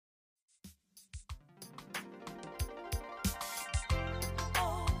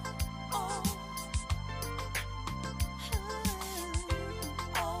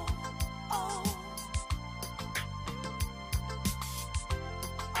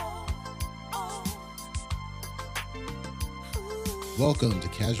Welcome to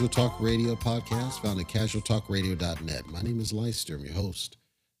Casual Talk Radio podcast found at casualtalkradio.net. My name is Leister, I'm your host.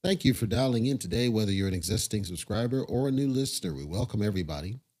 Thank you for dialing in today, whether you're an existing subscriber or a new listener. We welcome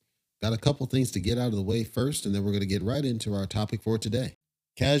everybody. Got a couple things to get out of the way first, and then we're going to get right into our topic for today.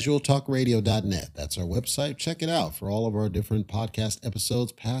 Casualtalkradio.net. That's our website. Check it out for all of our different podcast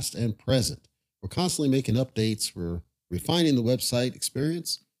episodes, past and present. We're constantly making updates. We're refining the website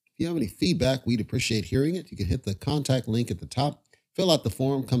experience. If you have any feedback, we'd appreciate hearing it. You can hit the contact link at the top, fill out the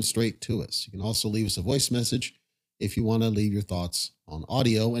form, come straight to us. You can also leave us a voice message if you want to leave your thoughts on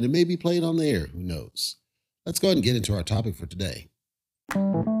audio, and it may be played on the air. Who knows? Let's go ahead and get into our topic for today.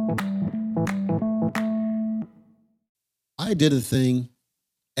 I did a thing,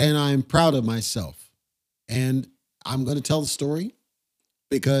 and I'm proud of myself. And I'm going to tell the story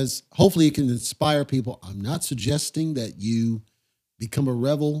because hopefully it can inspire people. I'm not suggesting that you become a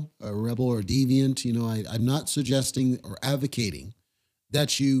rebel or deviant. I'm not suggesting or advocating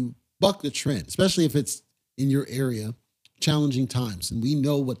that you buck the trend, especially if it's in your area, challenging times. And we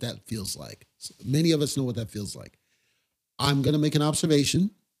know what that feels like. So many of us know what that feels like. I'm going to make an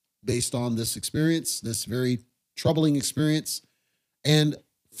observation based on this experience, this very troubling experience. And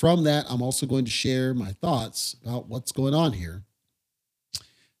from that, I'm also going to share my thoughts about what's going on here.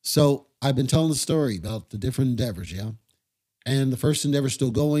 So I've been telling the story about the different endeavors, yeah? And the first endeavor is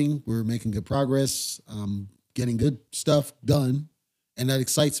still going. We're making good progress, getting good stuff done. And that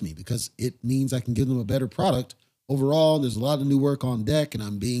excites me because it means I can give them a better product. Overall, there's a lot of new work on deck, and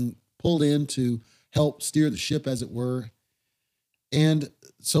I'm being pulled in to help steer the ship, as it were. And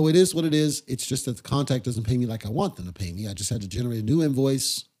so it is what it is. It's just that the contact doesn't pay me like I want them to pay me. I just had to generate a new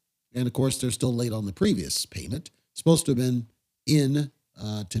invoice. And of course, they're still late on the previous payment. Supposed to have been in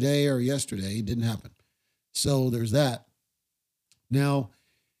today or yesterday. It didn't happen. So there's that. Now,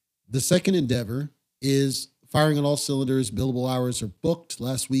 the second endeavor is firing on all cylinders. Billable hours are booked.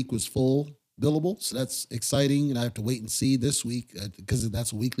 Last week was full billable. So that's exciting. And I have to wait and see this week because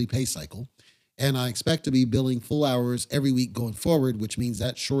that's a weekly pay cycle. And I expect to be billing full hours every week going forward, which means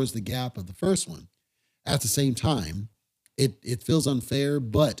that shores the gap of the first one. At the same time, it feels unfair,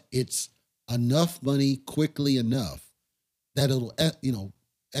 but it's enough money quickly enough that it'll,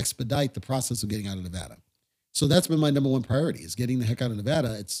 expedite the process of getting out of Nevada. So that's been my number one priority, is getting the heck out of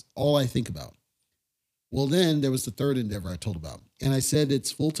Nevada. It's all I think about. Well, then there was the third endeavor I told about, and I said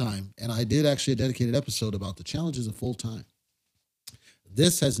it's full-time, and I did actually a dedicated episode about the challenges of full-time.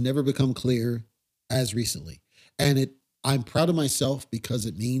 This has never become clear as recently, and I'm proud of myself because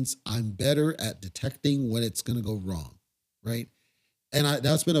it means I'm better at detecting when it's going to go wrong, right? And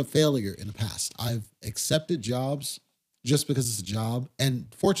that's been a failure in the past. I've accepted jobs just because it's a job,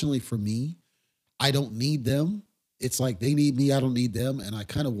 and fortunately for me, I don't need them. It's like they need me, I don't need them. And I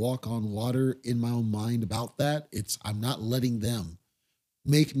kind of walk on water in my own mind about that. I'm not letting them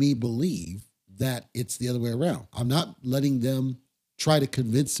make me believe that it's the other way around. I'm not letting them try to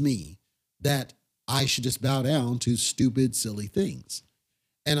convince me that I should just bow down to stupid, silly things.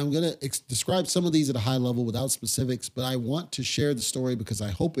 And I'm going to describe some of these at a high level without specifics, but I want to share the story because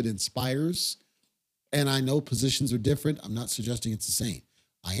I hope it inspires. And I know positions are different. I'm not suggesting it's the same.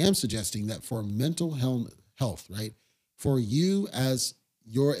 I am suggesting that for mental health, right? For you as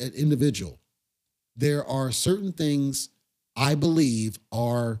an individual, there are certain things I believe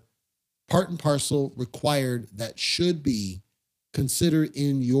are part and parcel required that should be considered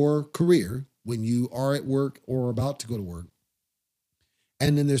in your career when you are at work or about to go to work.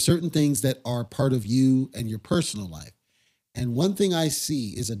 And then there's certain things that are part of you and your personal life. And one thing I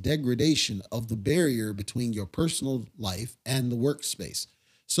see is a degradation of the barrier between your personal life and the workspace.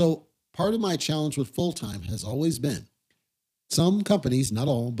 So part of my challenge with full-time has always been some companies, not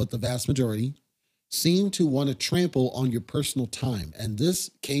all, but the vast majority, seem to want to trample on your personal time. And this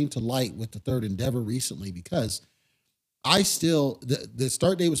came to light with the third endeavor recently because the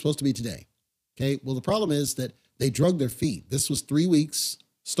start date was supposed to be today. Okay. Well, the problem is that they drug their feet. This was 3 weeks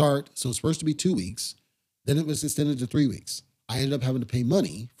start. So it's supposed to be 2 weeks. Then it was extended to 3 weeks. I ended up having to pay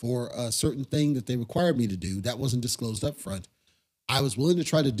money for a certain thing that they required me to do that wasn't disclosed up front. I was willing to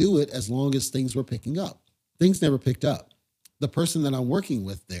try to do it as long as things were picking up. Things never picked up. The person that I'm working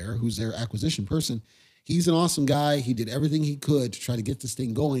with there, who's their acquisition person, he's an awesome guy. He did everything he could to try to get this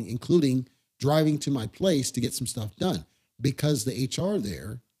thing going, including driving to my place to get some stuff done because the HR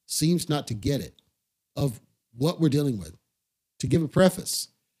there seems not to get it of what we're dealing with. To give a preface,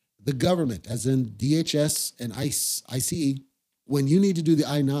 the government, as in DHS and ICE, when you need to do the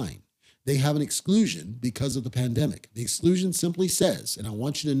I-9, they have an exclusion because of the pandemic. The exclusion simply says, and I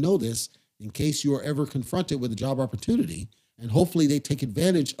want you to know this in case you are ever confronted with a job opportunity, and hopefully they take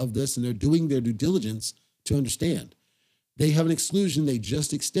advantage of this and they're doing their due diligence to understand. They have an exclusion they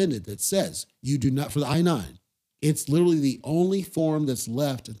just extended that says you do not, for the I-9, it's literally the only form that's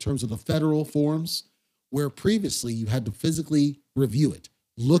left in terms of the federal forms where previously you had to physically review it,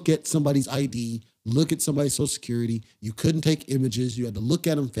 look at somebody's ID, look at somebody's social security. You couldn't take images. You had to look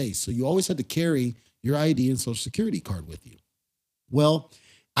at them face. So you always had to carry your ID and social security card with you. Well,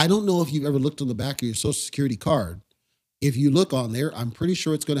 I don't know if you've ever looked on the back of your social security card. If you look on there, I'm pretty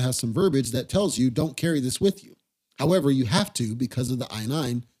sure it's going to have some verbiage that tells you don't carry this with you. However, you have to because of the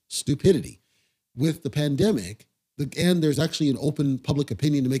I-9 stupidity. With the pandemic, and there's actually an open public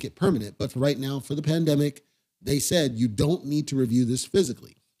opinion to make it permanent, but for right now, for the pandemic, they said you don't need to review this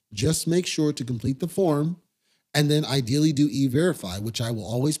physically. Just make sure to complete the form and then ideally do E-Verify, which I will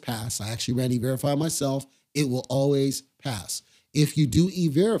always pass. I actually ran E-Verify myself. It will always pass. If you do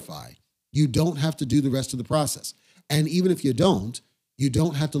E-Verify, you don't have to do the rest of the process. And even if you don't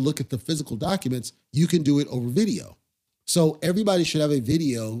have to look at the physical documents. You can do it over video. So everybody should have a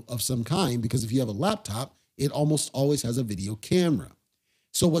video of some kind because if you have a laptop, it almost always has a video camera.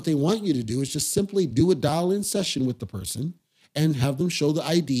 So what they want you to do is just simply do a dial-in session with the person and have them show the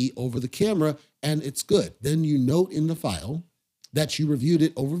ID over the camera, and it's good. Then you note in the file that you reviewed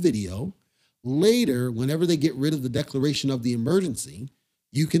it over video. Later, whenever they get rid of the declaration of the emergency,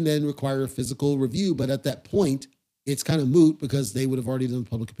 you can then require a physical review, but at that point, it's kind of moot because they would have already done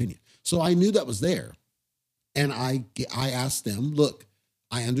public opinion. So I knew that was there, and I asked them, look,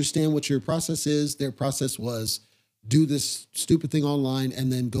 I understand what your process is. Their process was do this stupid thing online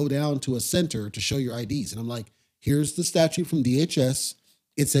and then go down to a center to show your IDs. And I'm like, here's the statute from DHS.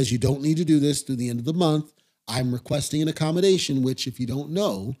 It says you don't need to do this through the end of the month. I'm requesting an accommodation, which if you don't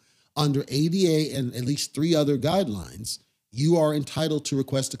know, under ADA and at least 3 other guidelines, you are entitled to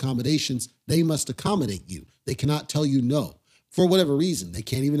request accommodations. They must accommodate you. They cannot tell you no for whatever reason. They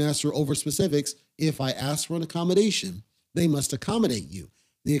can't even ask for over specifics. If I ask for an accommodation, they must accommodate you.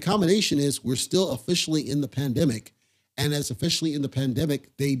 The accommodation is we're still officially in the pandemic. And as officially in the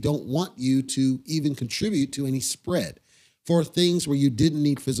pandemic, they don't want you to even contribute to any spread for things where you didn't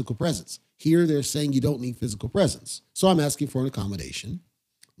need physical presence. Here, they're saying you don't need physical presence. So I'm asking for an accommodation.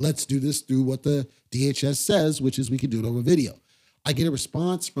 Let's do this through what the DHS says, which is we can do it over video. I get a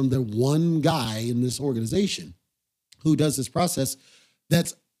response from the one guy in this organization who does this process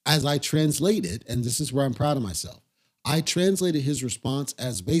that's, as I translate it, and this is where I'm proud of myself, I translated his response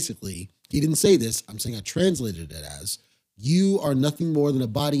as basically, he didn't say this, I'm saying I translated it as, you are nothing more than a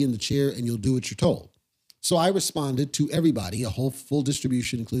body in the chair and you'll do what you're told. So I responded to everybody, a whole full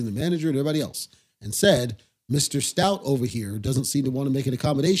distribution, including the manager and everybody else, and said, Mr. Stout over here doesn't seem to want to make an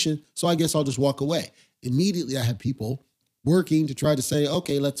accommodation, so I guess I'll just walk away. Immediately, I had people working to try to say,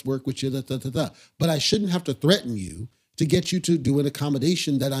 okay, let's work with you, but I shouldn't have to threaten you to get you to do an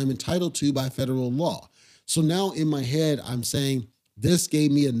accommodation that I'm entitled to by federal law. So now in my head, I'm saying this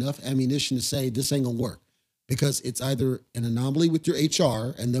gave me enough ammunition to say this ain't gonna work because it's either an anomaly with your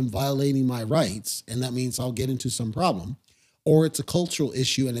HR and them violating my rights, and that means I'll get into some problem, or it's a cultural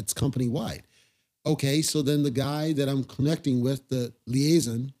issue and it's company-wide. Okay, so then the guy that I'm connecting with, the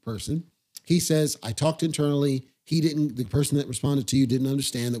liaison person, he says, I talked internally. The person that responded to you didn't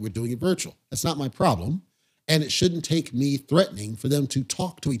understand that we're doing it virtual. That's not my problem. And it shouldn't take me threatening for them to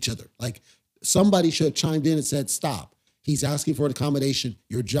talk to each other. Like somebody should have chimed in and said, stop. He's asking for an accommodation.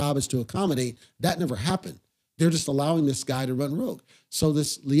 Your job is to accommodate. That never happened. They're just allowing this guy to run rogue. So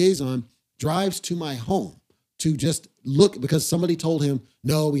this liaison drives to my home to just look because somebody told him,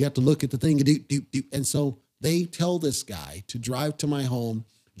 no, we have to look at the thing. And so they tell this guy to drive to my home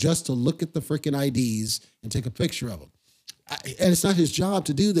just to look at the freaking IDs and take a picture of them. And it's not his job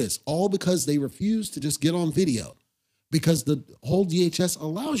to do this, all because they refuse to just get on video because the whole DHS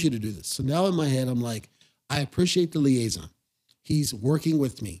allows you to do this. So now in my head, I'm like, I appreciate the liaison. He's working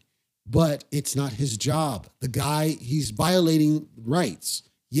with me, but it's not his job. The guy, he's violating rights.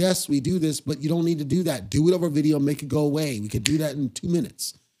 Yes, we do this, but you don't need to do that. Do it over video, make it go away. We could do that in 2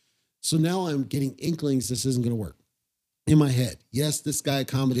 minutes. So now I'm getting inklings this isn't going to work. In my head, yes, this guy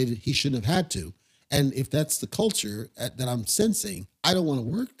accommodated. He shouldn't have had to. And if that's the culture that I'm sensing, I don't want to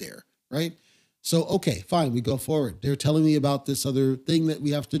work there, right? So, okay, fine, we go forward. They're telling me about this other thing that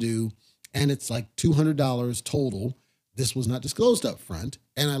we have to do, and it's like $200 total. This was not disclosed up front,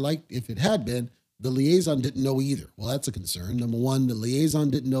 and I liked if it had been, the liaison didn't know either. Well, that's a concern. Number one, the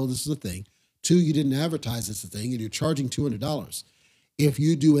liaison didn't know this is a thing. 2, you didn't advertise it's a thing, and you're charging $200. If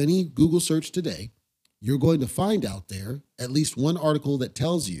you do any Google search today, you're going to find out there at least one article that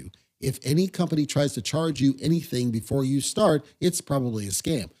tells you if any company tries to charge you anything before you start, it's probably a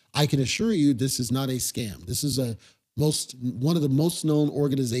scam. I can assure you this is not a scam. This is one of the most known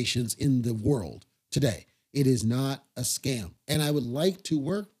organizations in the world today. It is not a scam. And I would like to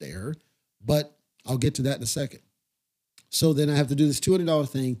work there, but I'll get to that in a second. So then I have to do this $200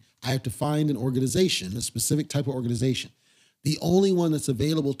 thing. I have to find an organization, a specific type of organization. The only one that's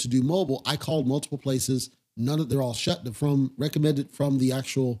available to do mobile, I called multiple places. They're all shut from recommended from the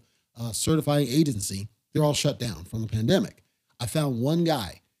actual certifying agency. They're all shut down from the pandemic. I found one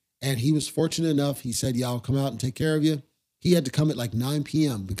guy and he was fortunate enough. He said, yeah, I'll come out and take care of you. He had to come at like 9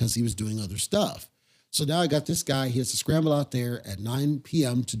 p.m. because he was doing other stuff. So now I got this guy. He has to scramble out there at 9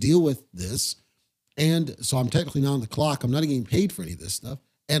 p.m. to deal with this. And so I'm technically not on the clock. I'm not getting paid for any of this stuff.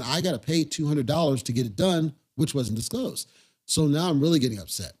 And I got to pay $200 to get it done, which wasn't disclosed. So now I'm really getting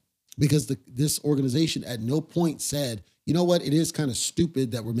upset because this organization at no point said, you know what, it is kind of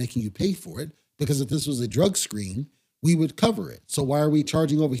stupid that we're making you pay for it, because if this was a drug screen, we would cover it. So why are we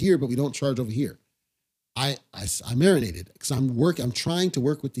charging over here, but we don't charge over here? I marinated because I'm trying to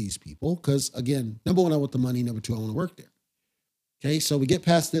work with these people because, again, number one, I want the money. Number two, I want to work there. Okay, so we get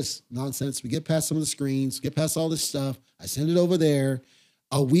past this nonsense. We get past some of the screens, get past all this stuff. I send it over there.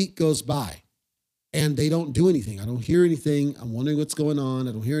 A week goes by and they don't do anything. I don't hear anything. I'm wondering what's going on.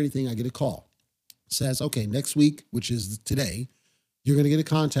 I don't hear anything. I get a call. It says, okay, next week, which is today, you're going to get a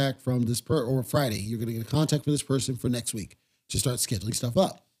contact from this or Friday, you're going to get a contact from this person for next week to start scheduling stuff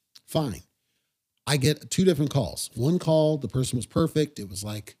up. Fine. I get 2 different calls. One call, the person was perfect. It was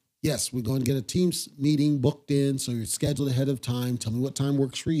like, yes, we're going to get a Teams meeting booked in. So you're scheduled ahead of time. Tell me what time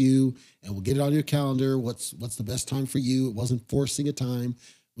works for you and we'll get it on your calendar. What's the best time for you? It wasn't forcing a time.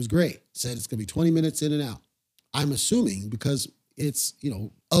 It was great. Said it's going to be 20 minutes in and out. I'm assuming because it's,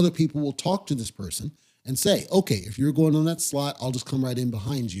 other people will talk to this person and say, okay, if you're going on that slot, I'll just come right in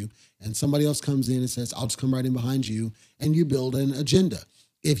behind you. And somebody else comes in and says, I'll just come right in behind you, and you build an agenda.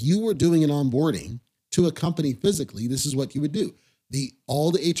 If you were doing an onboarding to a company physically, this is what you would do. All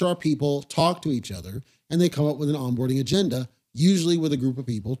the HR people talk to each other and they come up with an onboarding agenda, usually with a group of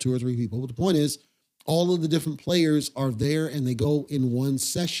people, 2 or 3 people. But the point is, all of the different players are there and they go in one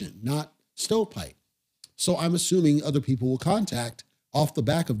session, not stovepipe. So I'm assuming other people will contact off the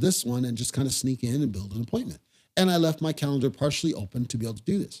back of this one and just kind of sneak in and build an appointment. And I left my calendar partially open to be able to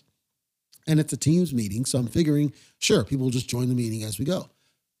do this. And it's a Teams meeting, so I'm figuring, sure, people will just join the meeting as we go.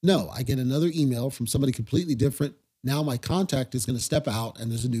 No, I get another email from somebody completely different. Now my contact is going to step out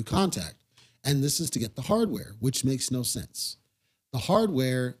and there's a new contact. And this is to get the hardware, which makes no sense. The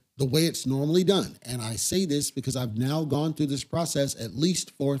hardware, the way it's normally done, and I say this because I've now gone through this process at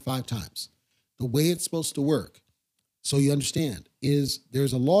least 4 or 5 times. The way it's supposed to work, so you understand, is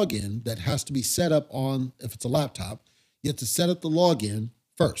there's a login that has to be set up on, if it's a laptop, you have to set up the login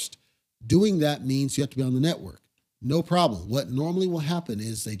first. Doing that means you have to be on the network. No problem. What normally will happen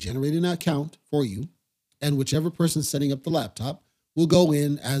is they generate an account for you, and whichever person's setting up the laptop will go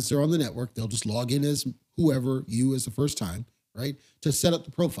in as they're on the network. They'll just log in as whoever, you as the first time, right, to set up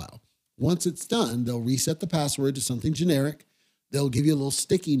the profile. Once it's done, they'll reset the password to something generic. They'll give you a little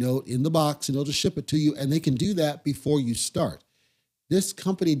sticky note in the box and they'll just ship it to you, and they can do that before you start. This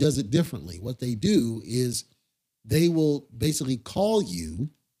company does it differently. What they do is they will basically call you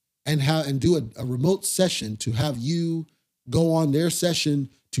and do a remote session to have you go on their session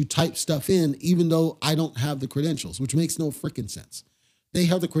to type stuff in, even though I don't have the credentials, which makes no freaking sense. They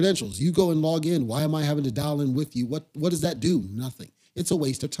have the credentials. You go and log in. Why am I having to dial in with you? What does that do? Nothing. It's a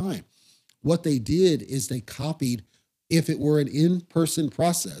waste of time. What they did is they copied, if it were an in-person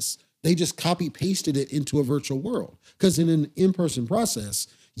process, they just copy pasted it into a virtual world. Because in an in-person process,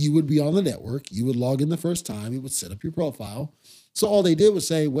 you would be on the network, you would log in the first time, it would set up your profile. So all they did was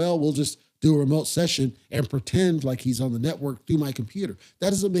say, well, we'll just do a remote session and pretend like he's on the network through my computer.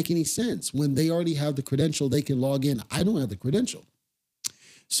 That doesn't make any sense. When they already have the credential, they can log in. I don't have the credential.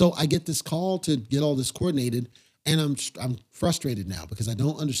 So I get this call to get all this coordinated, and I'm frustrated now because I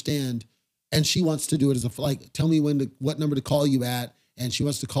don't understand. And she wants to do it as tell me what number to call you at. And she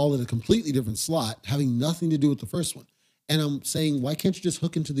wants to call it a completely different slot, having nothing to do with the first one. And I'm saying, why can't you just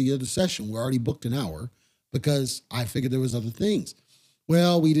hook into the other session? We're already booked an hour because I figured there was other things.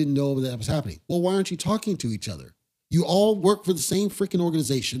 Well, we didn't know that was happening. Well, why aren't you talking to each other? You all work for the same freaking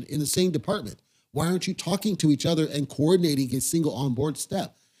organization in the same department. Why aren't you talking to each other and coordinating a single onboard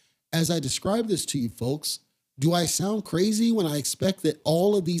step? As I describe this to you folks, do I sound crazy when I expect that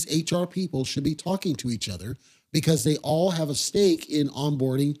all of these HR people should be talking to each other because they all have a stake in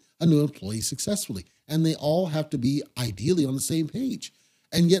onboarding a new employee successfully, and they all have to be ideally on the same page?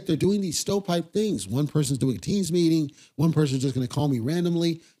 And yet they're doing these stovepipe things. One person's doing a Teams meeting. One person's just going to call me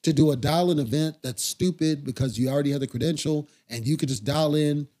randomly to do a dial-in event that's stupid because you already have the credential and you could just dial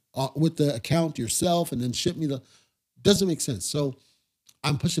in with the account yourself and then ship me doesn't make sense. So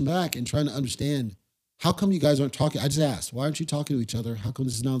I'm pushing back and trying to understand, how come you guys aren't talking? I just asked, why aren't you talking to each other? How come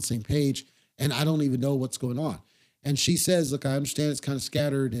this is not on the same page? And I don't even know what's going on. And she says, look, I understand it's kind of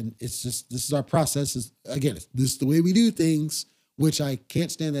scattered and it's just, this is our process. Again, this is the way we do things, which I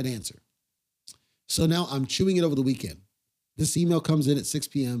can't stand that answer. So now I'm chewing it over the weekend. This email comes in at 6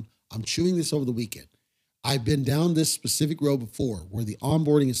 p.m. I'm chewing this over the weekend. I've been down this specific road before where the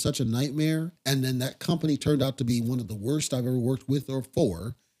onboarding is such a nightmare. And then that company turned out to be one of the worst I've ever worked with or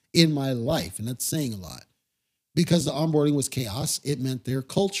for in my life. And that's saying a lot. Because the onboarding was chaos, it meant their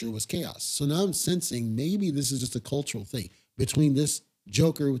culture was chaos. So now I'm sensing maybe this is just a cultural thing between this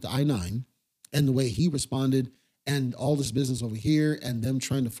joker with the I-9 and the way he responded and all this business over here and them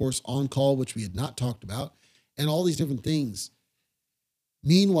trying to force on-call, which we had not talked about, and all these different things.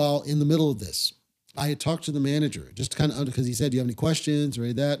 Meanwhile, in the middle of this, I had talked to the manager just kind of because he said, do you have any questions or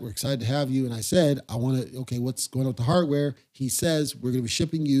any of that? We're excited to have you. And I said, okay, what's going on with the hardware? He says, we're going to be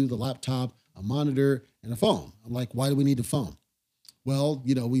shipping you the laptop, a monitor, and a phone. I'm like, why do we need a phone? Well,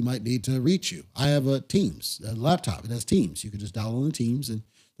 we might need to reach you. I have a laptop. It has Teams. You can just dial on the Teams and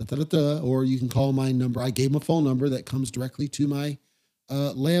or you can call my number. I gave him a phone number that comes directly to my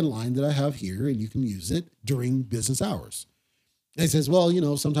landline that I have here, and you can use it during business hours. And he says,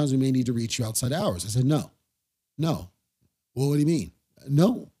 well, sometimes we may need to reach you outside hours. I said, no. Well, what do you mean?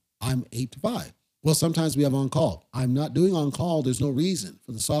 No, I'm 8 to 5. Well, sometimes we have on call. I'm not doing on call. There's no reason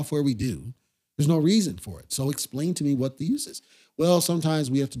for the software we do. There's no reason for it. So explain to me what the use is. Well,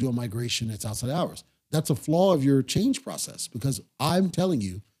 sometimes we have to do a migration that's outside hours. That's a flaw of your change process because I'm telling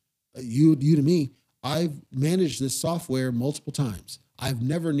you, you to me, I've managed this software multiple times. I've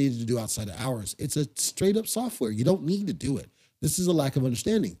never needed to do outside of hours. It's a straight up software. You don't need to do it. This is a lack of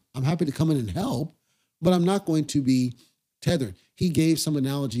understanding. I'm happy to come in and help, but I'm not going to be tethered. He gave some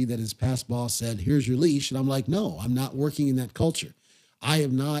analogy that his past boss said, here's your leash. And I'm like, no, I'm not working in that culture. I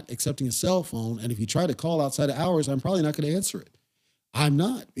am not accepting a cell phone. And if you try to call outside of hours, I'm probably not going to answer it. I'm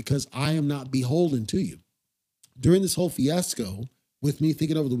not, because I am not beholden to you. During this whole fiasco with me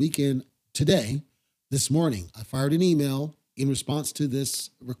thinking over the weekend today, this morning, I fired an email in response to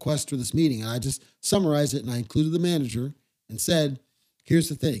this request for this meeting. And I just summarized it and I included the manager and said, here's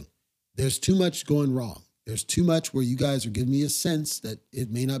the thing. There's too much going wrong. There's too much where you guys are giving me a sense that it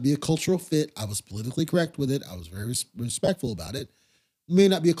may not be a cultural fit. I was politically correct with it. I was very respectful about it. It may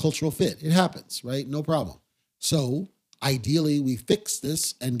not be a cultural fit. It happens, right? No problem. So ideally, we fix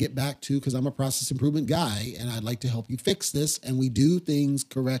this and get back to, because I'm a process improvement guy, and I'd like to help you fix this, and we do things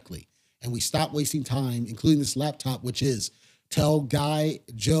correctly. And we stop wasting time, including this laptop, which is tell Guy,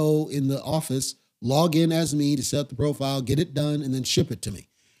 Joe in the office, log in as me to set up the profile, get it done, and then ship it to me.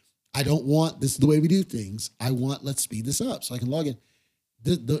 I don't want, this is the way we do things. I want, let's speed this up so I can log in.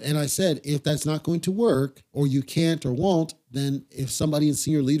 And I said, if that's not going to work, or you can't or won't, then if somebody in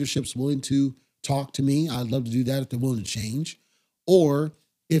senior leadership is willing to talk to me, I'd love to do that if they're willing to change. Or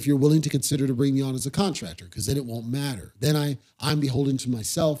if you're willing to consider to bring me on as a contractor, because then it won't matter. Then I'm beholden to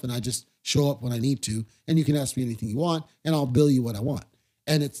myself and I just show up when I need to. And you can ask me anything you want and I'll bill you what I want.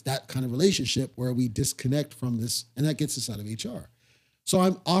 And it's that kind of relationship where we disconnect from this, and that gets us out of HR. So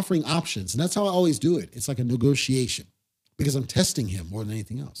I'm offering options, and that's how I always do it. It's like a negotiation because I'm testing him more than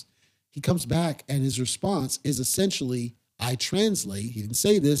anything else. He comes back and his response is essentially, I translate, he didn't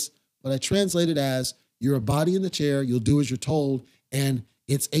say this, but I translate it as, you're a body in the chair, you'll do as you're told, and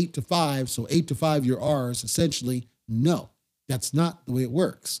it's 8 to 5, so 8 to 5, you're ours. Essentially, no, that's not the way it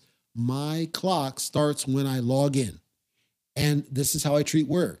works. My clock starts when I log in, and this is how I treat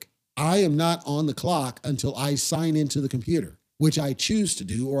work. I am not on the clock until I sign into the computer, which I choose to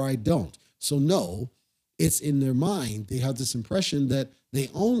do or I don't. So no, it's in their mind. They have this impression that they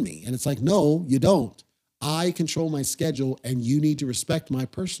own me. And it's like, no, you don't. I control my schedule and you need to respect my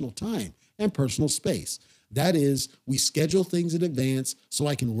personal time and personal space. That is, we schedule things in advance so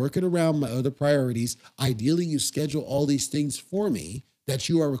I can work it around my other priorities. Ideally, you schedule all these things for me that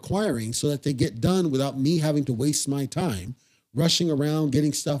you are requiring so that they get done without me having to waste my time rushing around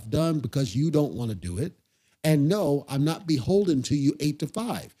getting stuff done because you don't want to do it. And no, I'm not beholden to you 8 to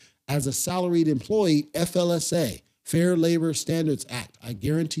 5. As a salaried employee, FLSA, Fair Labor Standards Act, I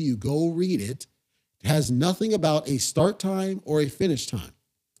guarantee you, go read it. It has nothing about a start time or a finish time.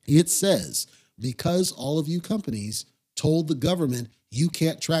 It says, because all of you companies told the government you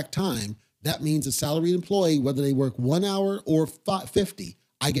can't track time, that means a salaried employee, whether they work 1 hour or 50,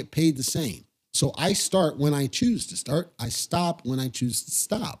 I get paid the same. So I start when I choose to start. I stop when I choose to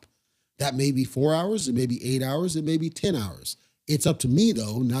stop. That may be 4 hours, it may be 8 hours, it may be 10 hours. It's up to me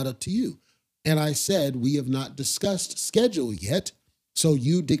though, not up to you. And I said, we have not discussed schedule yet. So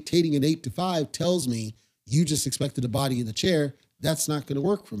you dictating an 8 to 5 tells me you just expected a body in the chair. That's not going to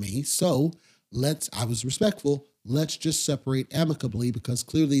work for me. So I was respectful. Let's just separate amicably because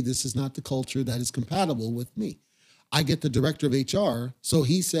clearly this is not the culture that is compatible with me. I get the director of HR. So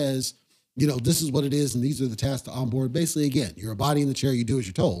he says, this is what it is. And these are the tasks to onboard. Basically, again, you're a body in the chair. You do as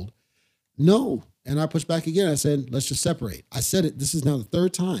you're told. No. And I pushed back again. I said, let's just separate. I said it. This is now the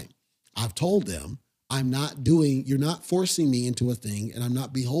third time I've told them you're not forcing me into a thing and I'm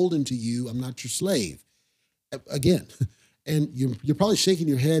not beholden to you. I'm not your slave. Again, and you're probably shaking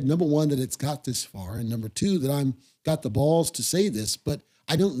your head. Number one, that it's got this far. And number two, that I'm got the balls to say this, but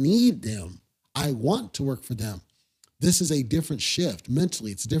I don't need them. I want to work for them. This is a different shift.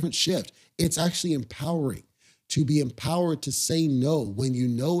 Mentally, it's a different shift. It's actually empowering to be empowered to say no when you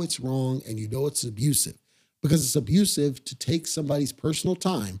know it's wrong and you know it's abusive. Because it's abusive to take somebody's personal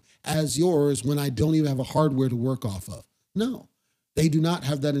time as yours when I don't even have a hardware to work off of. No, they do not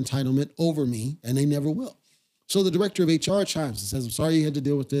have that entitlement over me and they never will. So the director of HR chimes and says, I'm sorry you had to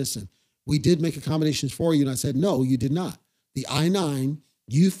deal with this. And we did make accommodations for you. And I said, no, you did not. The I-9,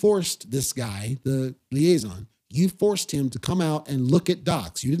 you forced this guy, the liaison, you forced him to come out and look at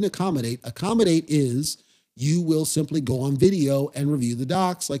docs. You didn't accommodate. Accommodate is you will simply go on video and review the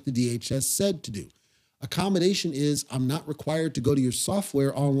docs like the DHS said to do. Accommodation is I'm not required to go to your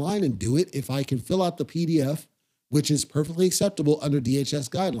software online and do it if I can fill out the PDF, which is perfectly acceptable under DHS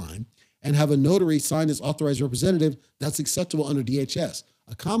guideline, and have a notary sign as authorized representative, that's acceptable under DHS.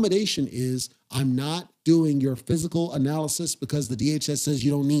 Accommodation is I'm not doing your physical analysis because the DHS says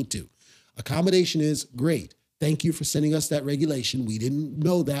you don't need to. Accommodation is great. Thank you for sending us that regulation. We didn't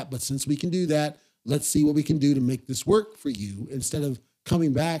know that, but since we can do that, let's see what we can do to make this work for you instead of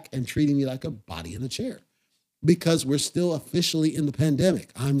coming back and treating me like a body in a chair. Because we're still officially in the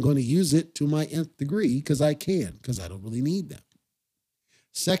pandemic. I'm going to use it to my nth degree because I can, because I don't really need them.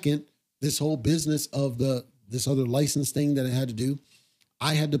 Second, this whole business of this other license thing that I had to do,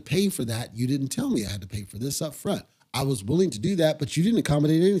 I had to pay for that. You didn't tell me I had to pay for this up front. I was willing to do that, but you didn't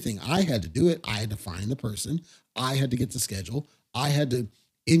accommodate anything. I had to do it. I had to find the person. I had to get the schedule. I had to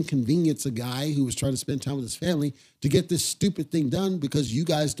inconvenience a guy who was trying to spend time with his family to get this stupid thing done because you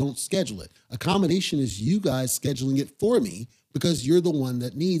guys don't schedule it. Accommodation is you guys scheduling it for me because you're the one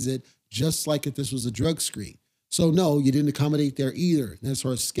that needs it, just like if this was a drug screen. So no, you didn't accommodate there either. And as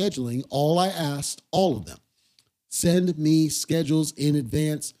far as scheduling, all I asked, all of them, send me schedules in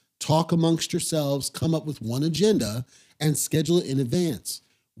advance, talk amongst yourselves, come up with one agenda and schedule it in advance.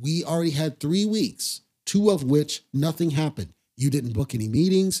 We already had 3 weeks, 2 of which nothing happened. You didn't book any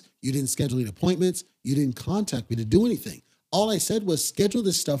meetings. You didn't schedule any appointments. You didn't contact me to do anything. All I said was schedule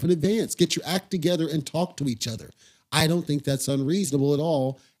this stuff in advance. Get your act together and talk to each other. I don't think that's unreasonable at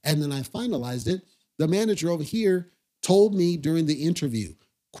all. And then I finalized it. The manager over here told me during the interview,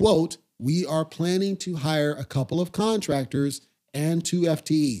 quote, we are planning to hire a couple of contractors and 2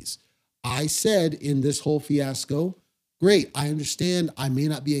 FTEs. I said in this whole fiasco, great, I understand I may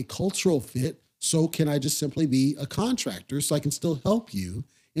not be a cultural fit. So can I just simply be a contractor so I can still help you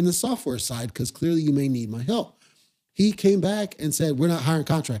in the software side? Because clearly you may need my help. He came back and said, we're not hiring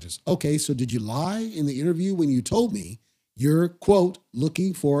contractors. Okay, so did you lie in the interview when you told me you're, quote,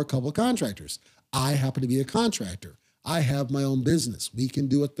 looking for a couple of contractors? I happen to be a contractor. I have my own business. We can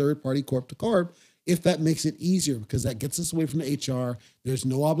do a third-party corp to corp if that makes it easier because that gets us away from the HR. There's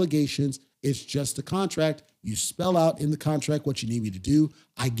no obligations. It's just a contract. You spell out in the contract what you need me to do.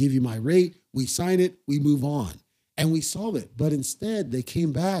 I give you my rate. We sign it. We move on. And we solve it. But instead, they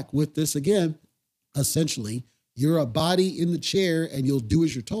came back with this again. Essentially, you're a body in the chair and you'll do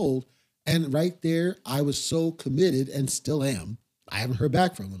as you're told. And right there, I was so committed and still am. I haven't heard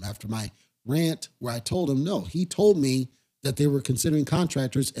back from him after my rant where I told him no. He told me that they were considering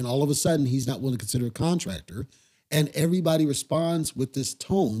contractors and all of a sudden he's not willing to consider a contractor. And everybody responds with this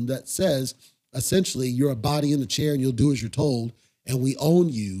tone that says, essentially, you're a body in the chair and you'll do as you're told. And we own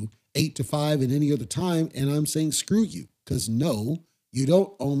you 8 to 5 and any other time. And I'm saying, screw you, because no, you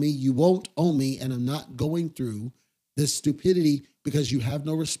don't own me. You won't own me. And I'm not going through this stupidity because you have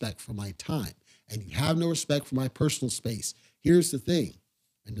no respect for my time and you have no respect for my personal space. Here's the thing.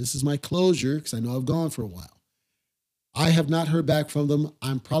 And this is my closure because I know I've gone for a while. I have not heard back from them.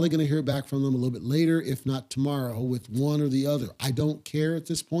 I'm probably going to hear back from them a little bit later, if not tomorrow, with one or the other. I don't care at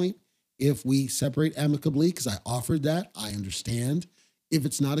this point if we separate amicably because I offered that. I understand if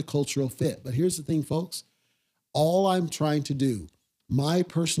it's not a cultural fit. But here's the thing, folks. All I'm trying to do, my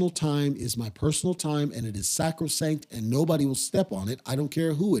personal time is my personal time and it is sacrosanct and nobody will step on it. I don't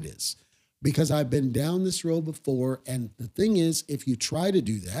care who it is because I've been down this road before. And the thing is, if you try to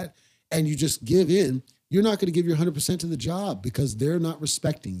do that and you just give in, you're not going to give your 100% to the job because they're not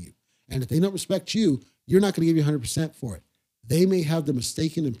respecting you. And if they don't respect you, you're not going to give you 100% for it. They may have the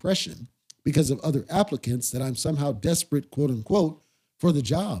mistaken impression because of other applicants that I'm somehow desperate, quote unquote, for the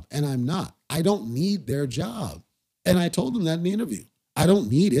job. And I'm not. I don't need their job. And I told them that in the interview. I don't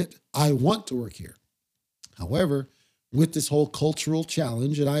need it. I want to work here. However, with this whole cultural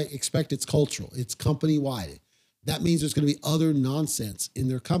challenge, and I expect it's cultural, it's company wide. That means there's going to be other nonsense in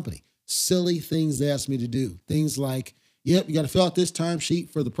their company. Silly things they ask me to do. Things like, yep, you got to fill out this timesheet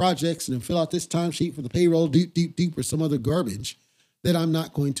for the projects and then fill out this timesheet for the payroll, deep, or some other garbage that I'm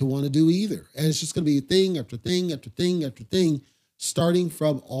not going to want to do either. And it's just going to be thing after thing after thing after thing, starting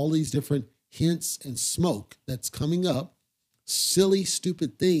from all these different hints and smoke that's coming up, silly,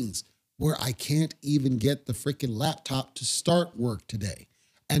 stupid things where I can't even get the freaking laptop to start work today.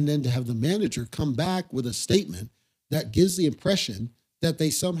 And then to have the manager come back with a statement that gives the impression that they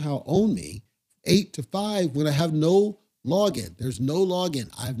somehow own me 8 to 5 when I have no login. There's no login.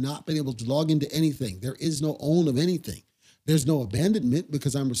 I've not been able to log into anything. There is no own of anything. There's no abandonment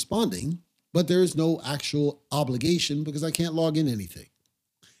because I'm responding, but there is no actual obligation because I can't log in anything.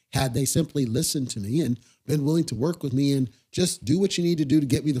 Had they simply listened to me and been willing to work with me and just do what you need to do to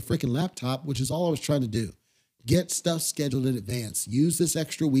get me the freaking laptop, which is all I was trying to do. Get stuff scheduled in advance. Use this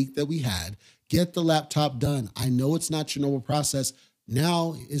extra week that we had. Get the laptop done. I know it's not your normal process.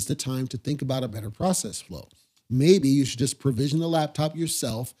 Now is the time to think about a better process flow. Maybe you should just provision the laptop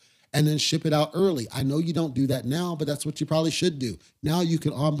yourself and then ship it out early. I know you don't do that now, but that's what you probably should do. Now you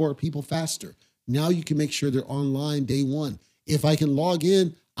can onboard people faster. Now you can make sure they're online day one. If I can log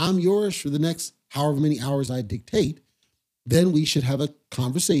in, I'm yours for the next however many hours I dictate. Then we should have a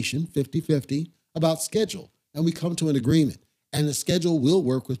conversation 50-50 about schedule. And we come to an agreement. And the schedule will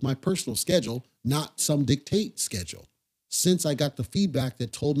work with my personal schedule, not some dictate schedule. Since I got the feedback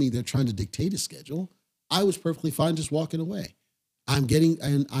that told me they're trying to dictate a schedule, I was perfectly fine just walking away.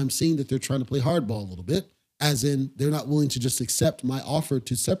 I'm seeing that they're trying to play hardball a little bit, as in they're not willing to just accept my offer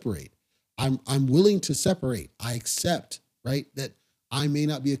to separate. I'm willing to separate. I accept, right, that I may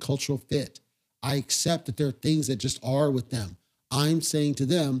not be a cultural fit. I accept that there are things that just are with them. I'm saying to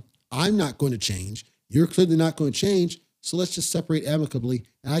them, I'm not going to change. You're clearly not going to change. So let's just separate amicably.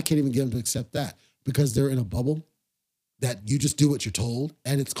 And I can't even get them to accept that because they're in a bubble that you just do what you're told.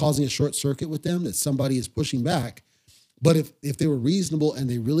 And it's causing a short circuit with them that somebody is pushing back. But if they were reasonable and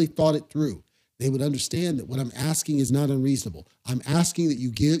they really thought it through, they would understand that what I'm asking is not unreasonable. I'm asking that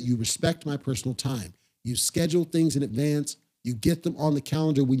you respect my personal time. You schedule things in advance. You get them on the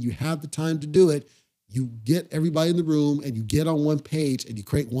calendar when you have the time to do it. You get everybody in the room and you get on one page and you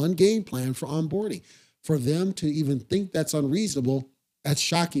create one game plan for onboarding. For them to even think that's unreasonable, that's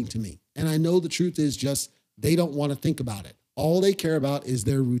shocking to me. And I know the truth is just they don't want to think about it. All they care about is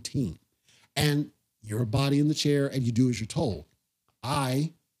their routine. And you're a body in the chair and you do as you're told.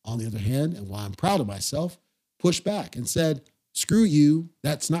 I, on the other hand, and while I'm proud of myself, pushed back and said, screw you,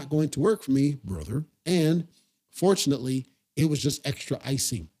 that's not going to work for me, brother. And fortunately, it was just extra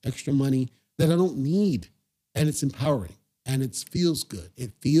icing, extra money that I don't need. And it's empowering and it feels good.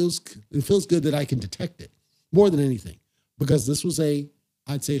 It feels good that I can detect it more than anything, because this was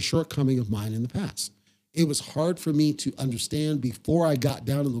I'd say a shortcoming of mine in the past. It was hard for me to understand before I got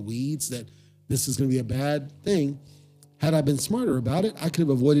down in the weeds that this is going to be a bad thing. Had I been smarter about it, I could have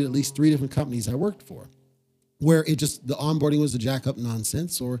avoided at least 3 different companies I worked for where the onboarding was a jack up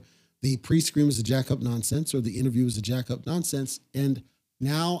nonsense, or the pre-screen was a jack up nonsense, or the interview was a jack up nonsense. And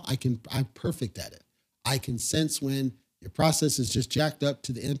now I'm perfect at it. I can sense when your process is just jacked up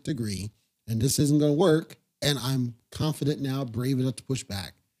to the nth degree and this isn't going to work. And I'm confident now, brave enough to push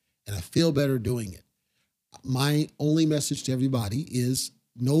back. And I feel better doing it. My only message to everybody is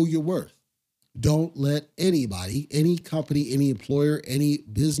know your worth. Don't let anybody, any company, any employer, any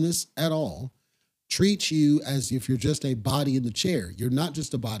business at all treat you as if you're just a body in the chair. You're not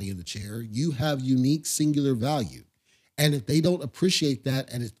just a body in the chair. You have unique, singular value. And if they don't appreciate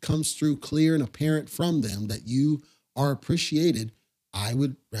that and it comes through clear and apparent from them that you are appreciated, I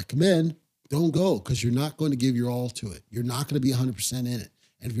would recommend don't go, because you're not going to give your all to it. You're not going to be 100% in it.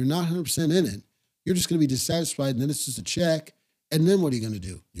 And if you're not 100% in it, you're just going to be dissatisfied, and then it's just a check. And then what are you going to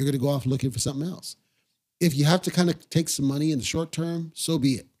do? You're going to go off looking for something else. If you have to kind of take some money in the short term, so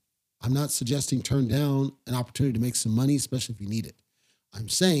be it. I'm not suggesting turn down an opportunity to make some money, especially if you need it. I'm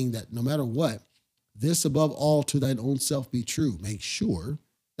saying that no matter what, this above all to thine own self be true. Make sure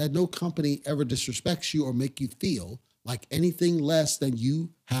that no company ever disrespects you or make you feel like anything less than you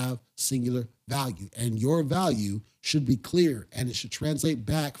have singular value. And your value should be clear, and it should translate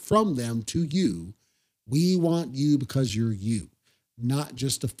back from them to you. We want you because you're you, not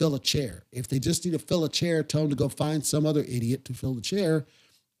just to fill a chair. If they just need to fill a chair, tell them to go find some other idiot to fill the chair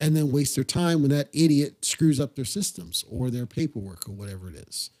and then waste their time when that idiot screws up their systems or their paperwork or whatever it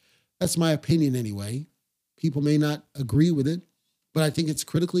is. That's my opinion anyway. People may not agree with it, but I think it's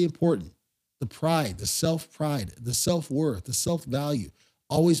critically important. The pride, the self worth, the self value,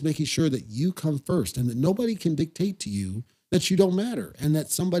 always making sure that you come first and that nobody can dictate to you that you don't matter and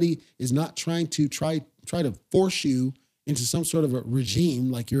that somebody is not try to force you into some sort of a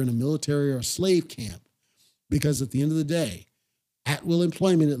regime like you're in a military or a slave camp. Because at the end of the day, at will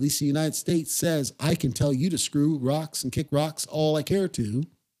employment, at least the United States, says I can tell you to screw rocks and kick rocks all I care to,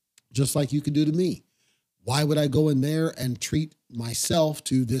 just like you can do to me. Why would I go in there and treat myself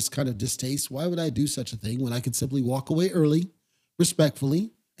to this kind of distaste? Why would I do such a thing when I could simply walk away early,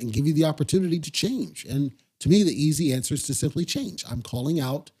 respectfully, and give you the opportunity to change? And to me, the easy answer is to simply change. I'm calling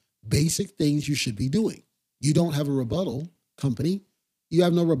out basic things you should be doing. You don't have a rebuttal, company. You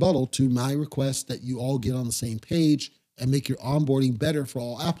have no rebuttal to my request that you all get on the same page and make your onboarding better for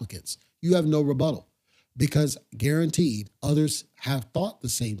all applicants. You have no rebuttal because guaranteed others have thought the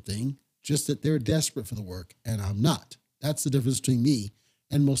same thing, just that they're desperate for the work and I'm not. That's the difference between me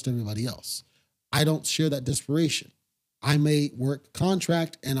and most everybody else. I don't share that desperation. I may work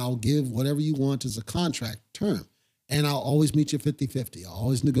contract and I'll give whatever you want as a contract term. And I'll always meet you 50-50. I'll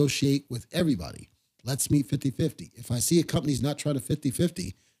always negotiate with everybody. Let's meet 50-50. If I see a company's not trying to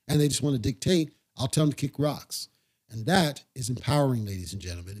 50-50 and they just want to dictate, I'll tell them to kick rocks. And that is empowering, ladies and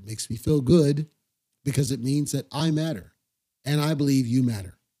gentlemen. It makes me feel good because it means that I matter and I believe you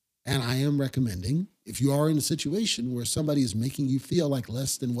matter. And I am recommending, if you are in a situation where somebody is making you feel like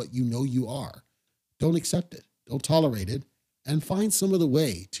less than what you know you are, don't accept it, don't tolerate it, and find some other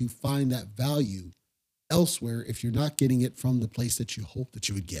way to find that value elsewhere if you're not getting it from the place that you hope that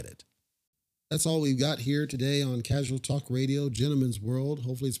you would get it. That's all we've got here today on Casual Talk Radio, Gentleman's World.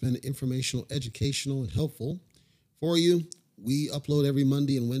 Hopefully it's been informational, educational, and helpful for you. We upload every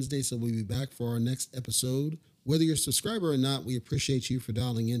Monday and Wednesday, so we'll be back for our next episode. Whether you're a subscriber or not, we appreciate you for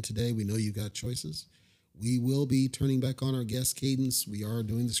dialing in today. We know you got choices. We will be turning back on our guest cadence. We are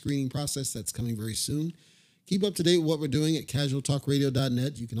doing the screening process. That's coming very soon. Keep up to date with what we're doing at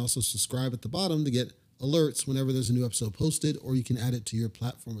casualtalkradio.net. You can also subscribe at the bottom to get alerts whenever there's a new episode posted, or you can add it to your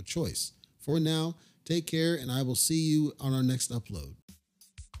platform of choice. For now, take care, and I will see you on our next upload.